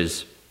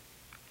churches.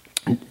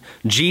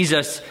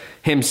 Jesus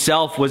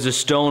himself was a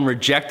stone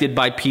rejected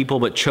by people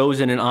but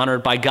chosen and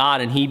honored by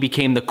God, and he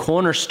became the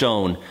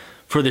cornerstone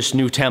for this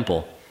new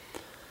temple.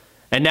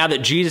 And now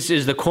that Jesus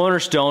is the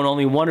cornerstone,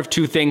 only one of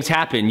two things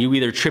happen. You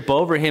either trip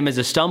over him as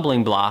a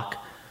stumbling block,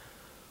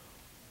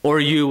 or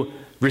you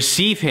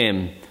receive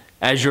him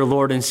as your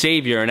Lord and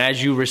Savior. And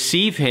as you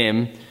receive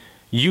him,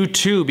 you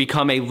too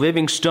become a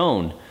living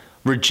stone,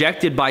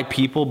 rejected by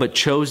people but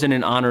chosen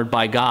and honored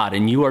by God.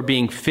 And you are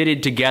being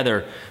fitted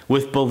together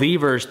with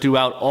believers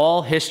throughout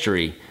all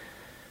history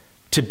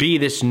to be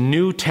this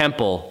new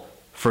temple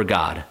for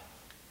God.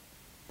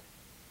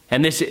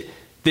 And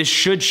this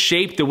should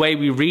shape the way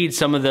we read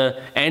some of the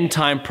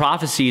end-time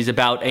prophecies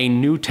about a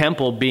new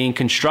temple being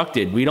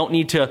constructed. We don't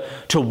need to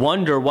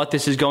wonder what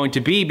this is going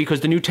to be, because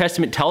the New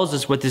Testament tells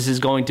us what this is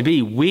going to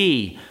be.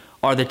 We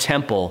are the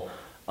temple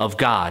of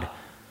God.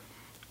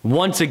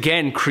 Once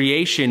again,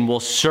 creation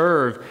will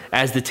serve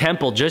as the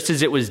temple, just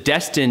as it was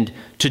destined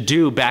to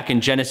do back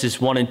in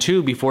Genesis 1 and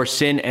 2 before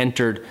sin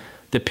entered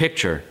the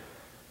picture.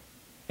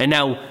 And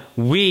now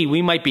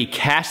we might be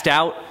cast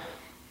out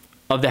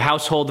of the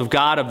household of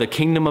God, of the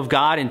kingdom of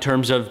God, in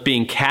terms of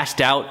being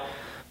cast out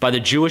by the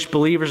Jewish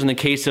believers in the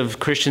case of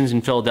Christians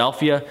in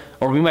Philadelphia,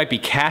 or we might be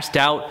cast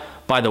out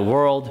by the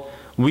world.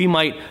 We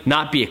might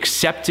not be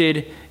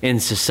accepted in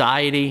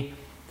society,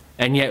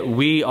 and yet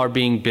we are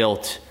being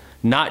built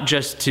not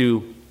just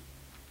to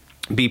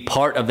be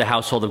part of the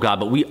household of God,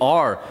 but we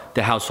are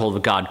the household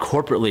of God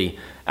corporately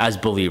as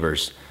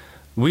believers.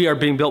 We are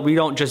being built. We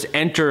don't just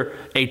enter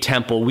a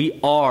temple. We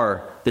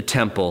are the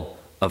temple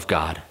of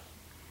God.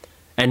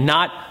 And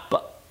not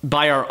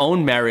by our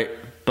own merit,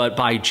 but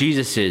by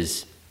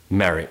Jesus's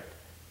merit.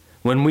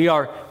 When we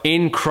are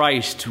in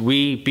Christ,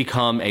 we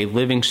become a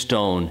living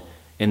stone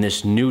in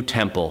this new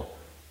temple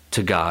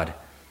to God.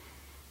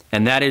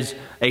 And that is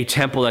a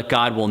temple that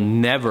God will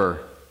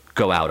never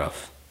go out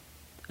of.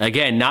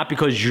 Again, not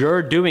because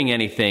you're doing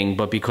anything,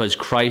 but because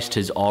Christ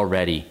has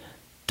already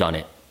done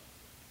it.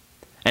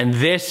 And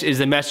this is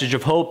the message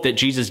of hope that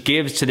Jesus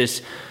gives to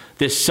this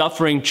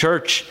suffering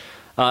church,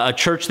 a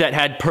church that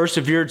had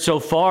persevered so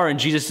far, and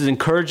Jesus is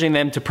encouraging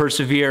them to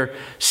persevere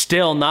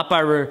still, not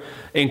by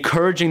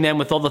encouraging them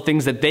with all the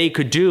things that they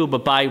could do,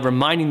 but by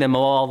reminding them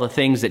of all the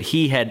things that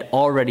he had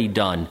already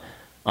done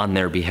on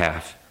their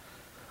behalf.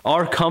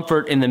 Our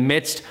comfort in the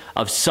midst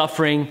of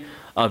suffering,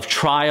 of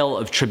trial,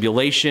 of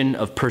tribulation,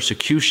 of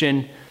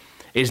persecution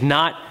is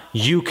not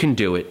you can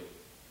do it,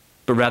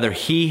 but rather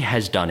he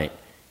has done it.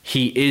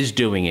 He is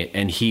doing it,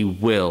 and he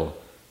will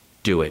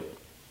do it.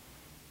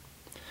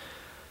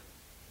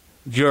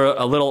 If you're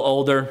a little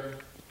older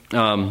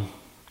and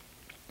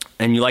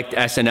you liked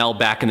SNL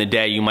back in the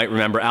day, you might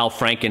remember Al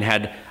Franken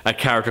had a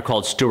character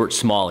called Stuart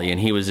Smalley, and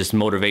he was this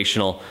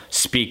motivational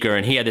speaker,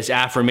 and he had this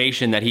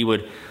affirmation that he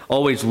would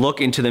always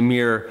look into the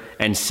mirror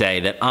and say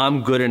that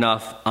I'm good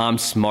enough, I'm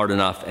smart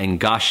enough, and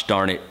gosh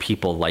darn it,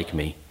 people like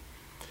me.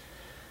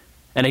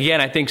 And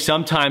again, I think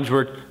sometimes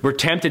we're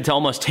tempted to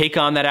almost take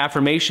on that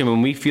affirmation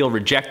when we feel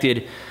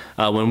rejected,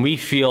 when we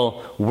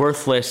feel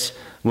worthless,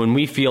 when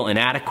we feel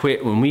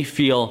inadequate, when we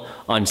feel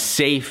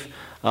unsafe,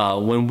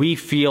 when we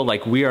feel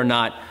like we are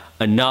not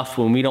enough,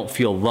 when we don't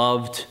feel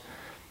loved.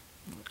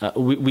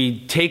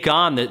 We take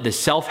on the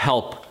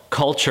self-help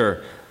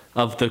culture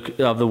of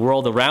the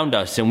world around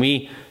us, and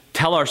we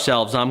tell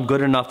ourselves, I'm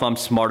good enough, I'm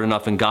smart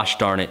enough, and gosh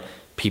darn it,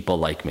 people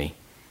like me.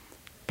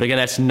 But again,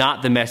 that's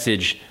not the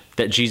message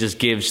that Jesus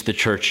gives the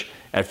church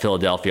at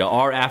Philadelphia.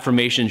 Our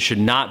affirmation should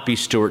not be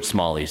Stuart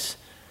Smalley's.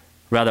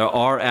 Rather,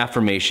 our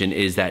affirmation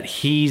is that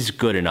he's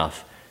good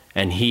enough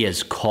and he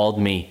has called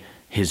me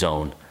his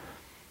own.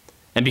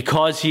 And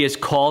because he has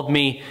called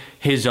me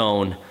his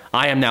own,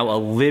 I am now a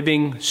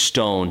living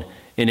stone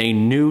in a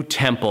new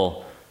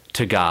temple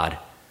to God,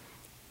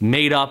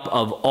 made up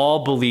of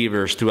all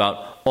believers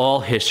throughout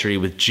all history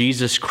with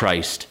Jesus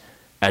Christ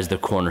as the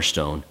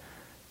cornerstone.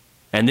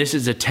 And this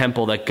is a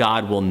temple that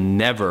God will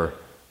never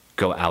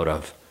go out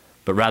of,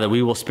 but rather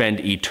we will spend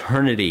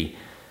eternity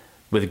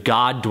with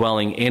God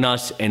dwelling in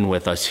us and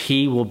with us.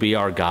 He will be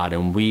our God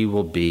and we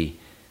will be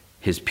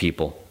his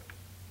people.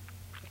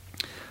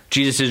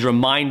 Jesus is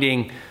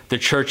reminding the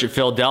church at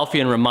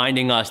Philadelphia and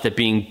reminding us that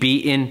being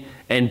beaten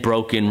and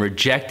broken,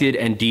 rejected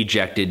and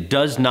dejected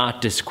does not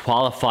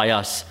disqualify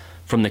us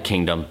from the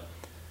kingdom,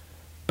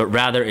 but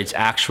rather it's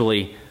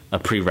actually a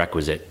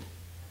prerequisite.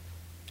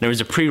 And it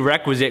was a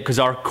prerequisite because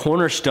our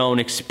cornerstone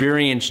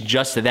experienced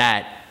just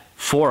that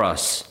for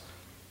us.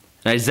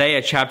 In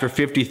Isaiah chapter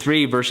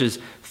 53, verses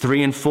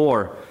 3 and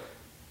 4,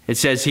 it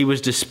says, he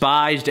was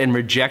despised and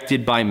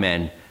rejected by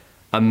men,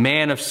 a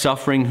man of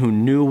suffering who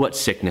knew what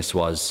sickness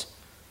was.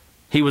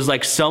 He was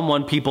like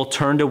someone people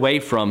turned away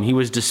from. He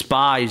was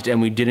despised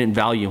and we didn't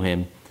value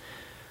him.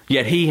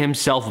 Yet he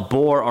himself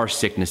bore our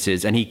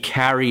sicknesses and he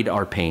carried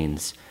our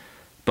pains.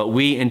 But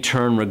we in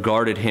turn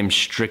regarded him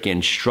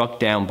stricken, struck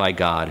down by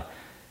God,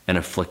 and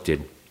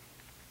afflicted.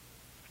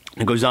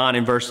 It goes on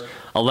in verse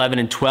 11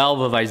 and 12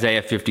 of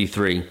Isaiah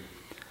 53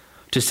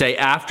 to say,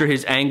 after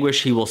his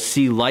anguish he will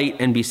see light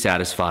and be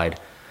satisfied.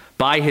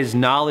 By his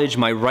knowledge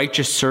my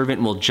righteous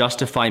servant will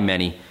justify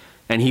many,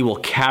 and he will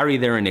carry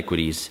their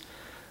iniquities.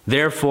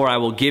 Therefore I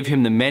will give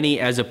him the many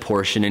as a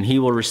portion, and he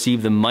will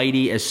receive the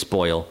mighty as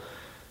spoil,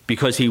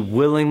 because he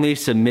willingly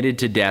submitted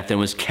to death and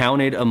was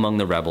counted among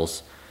the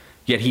rebels.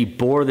 Yet he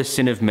bore the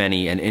sin of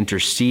many and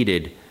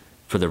interceded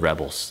for the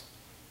rebels.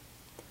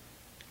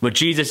 What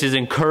Jesus is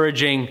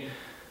encouraging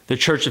the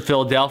church of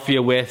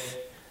Philadelphia with,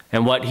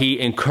 and what he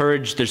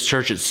encouraged the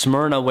church at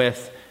Smyrna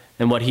with,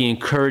 and what he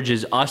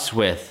encourages us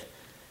with,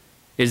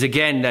 is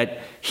again that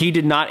he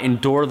did not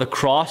endure the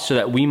cross so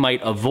that we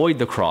might avoid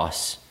the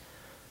cross,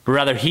 but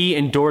rather he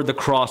endured the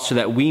cross so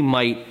that we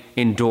might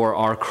endure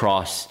our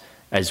cross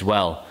as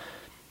well.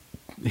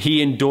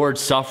 He endured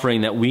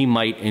suffering that we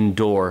might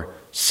endure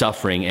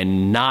suffering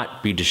and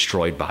not be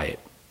destroyed by it.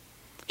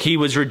 He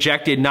was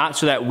rejected not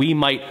so that we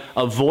might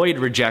avoid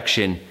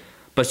rejection,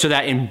 but so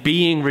that in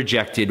being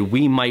rejected,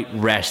 we might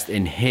rest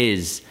in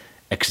his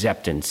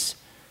acceptance.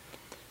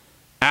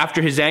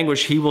 After his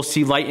anguish, he will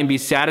see light and be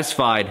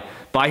satisfied.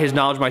 By his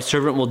knowledge, my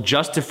servant will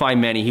justify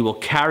many. He will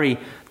carry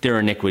their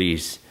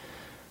iniquities.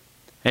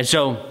 And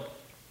so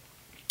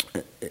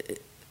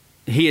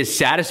he is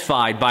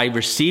satisfied by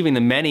receiving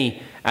the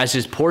many as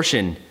his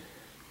portion.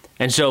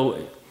 And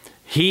so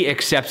he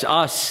accepts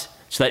us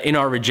so that in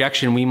our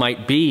rejection we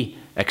might be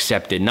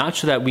accepted, not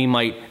so that we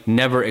might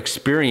never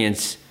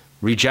experience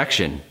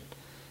rejection.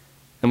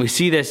 And we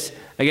see this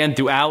again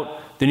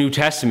throughout the New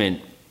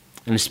Testament.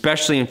 And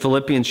especially in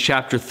Philippians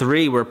chapter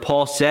 3, where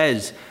Paul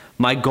says,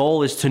 "My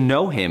goal is to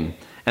know him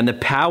and the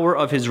power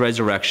of his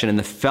resurrection and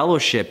the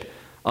fellowship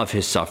of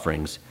his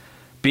sufferings,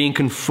 being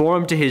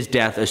conformed to his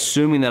death,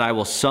 assuming that I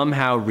will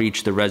somehow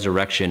reach the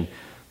resurrection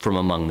from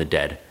among the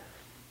dead."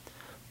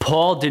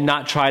 Paul did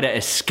not try to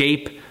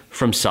escape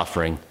from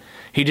suffering.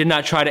 He did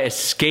not try to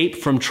escape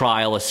from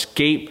trial,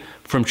 escape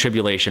from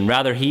tribulation.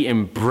 Rather, he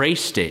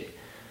embraced it,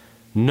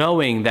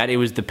 knowing that it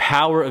was the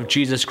power of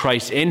Jesus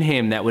Christ in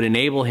him that would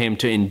enable him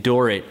to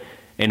endure it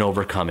and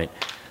overcome it.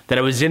 That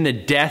it was in the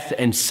death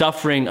and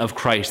suffering of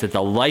Christ that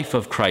the life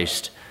of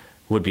Christ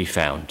would be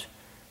found.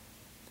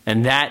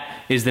 And that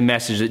is the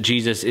message that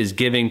Jesus is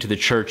giving to the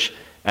church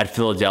at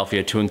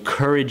Philadelphia, to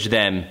encourage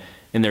them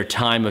in their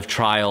time of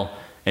trial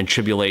and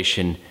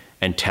tribulation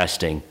and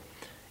testing.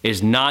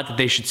 Is not that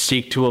they should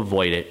seek to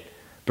avoid it,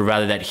 but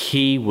rather that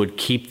he would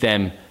keep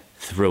them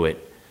through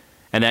it.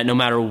 And that no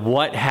matter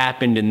what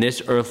happened in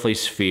this earthly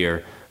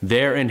sphere,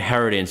 their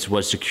inheritance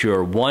was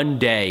secure. One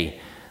day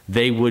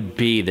they would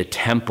be the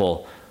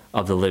temple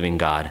of the living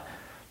God,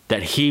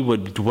 that he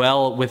would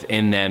dwell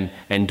within them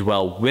and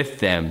dwell with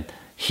them.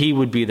 He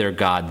would be their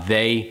God.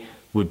 They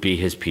would be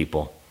his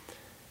people.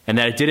 And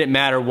that it didn't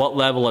matter what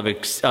level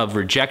of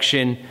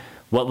rejection,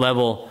 what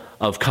level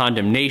of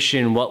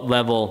condemnation, what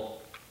level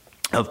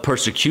of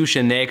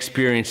persecution they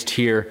experienced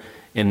here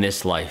in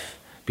this life,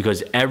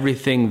 because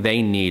everything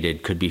they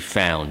needed could be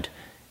found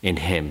in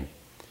him.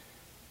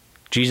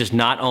 Jesus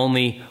not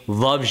only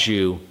loves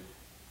you,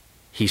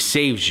 he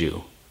saves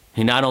you.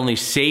 He not only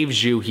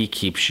saves you, he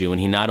keeps you. And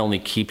he not only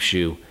keeps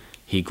you,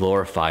 he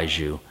glorifies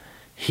you.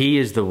 He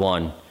is the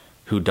one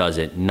who does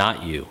it,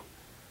 not you.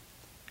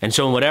 And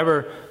so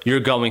whatever you're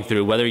going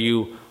through, whether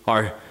you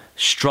are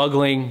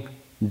struggling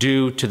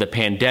due to the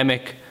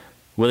pandemic,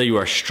 whether you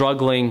are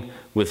struggling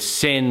with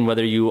sin,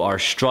 whether you are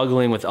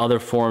struggling with other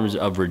forms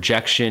of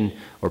rejection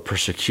or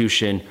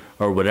persecution,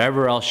 or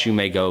whatever else you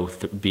may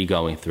be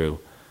going through,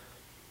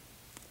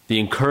 the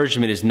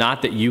encouragement is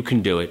not that you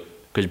can do it,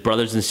 because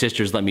brothers and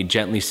sisters, let me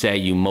gently say,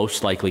 you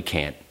most likely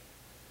can't.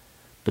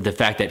 But the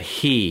fact that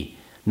he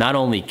not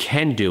only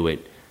can do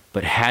it,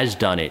 but has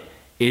done it,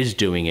 is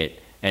doing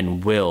it,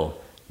 and will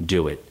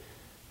do it.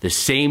 The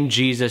same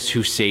Jesus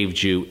who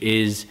saved you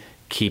is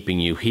keeping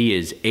you. He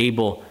is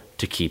able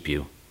to keep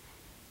you.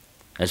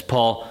 As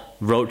Paul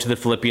wrote to the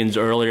Philippians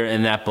earlier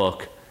in that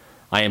book,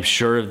 "I am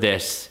sure of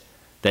this,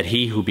 that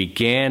he who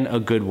began a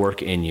good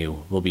work in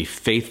you will be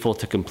faithful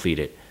to complete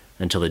it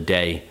until the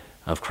day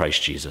of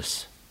Christ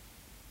Jesus."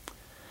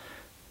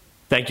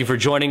 Thank you for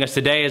joining us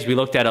today as we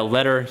looked at a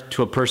letter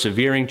to a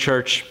persevering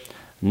church.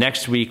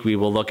 Next week, we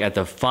will look at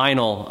the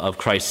final of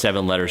Christ's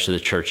 7 letters to the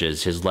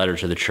churches, his letter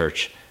to the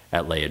church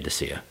at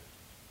Laodicea.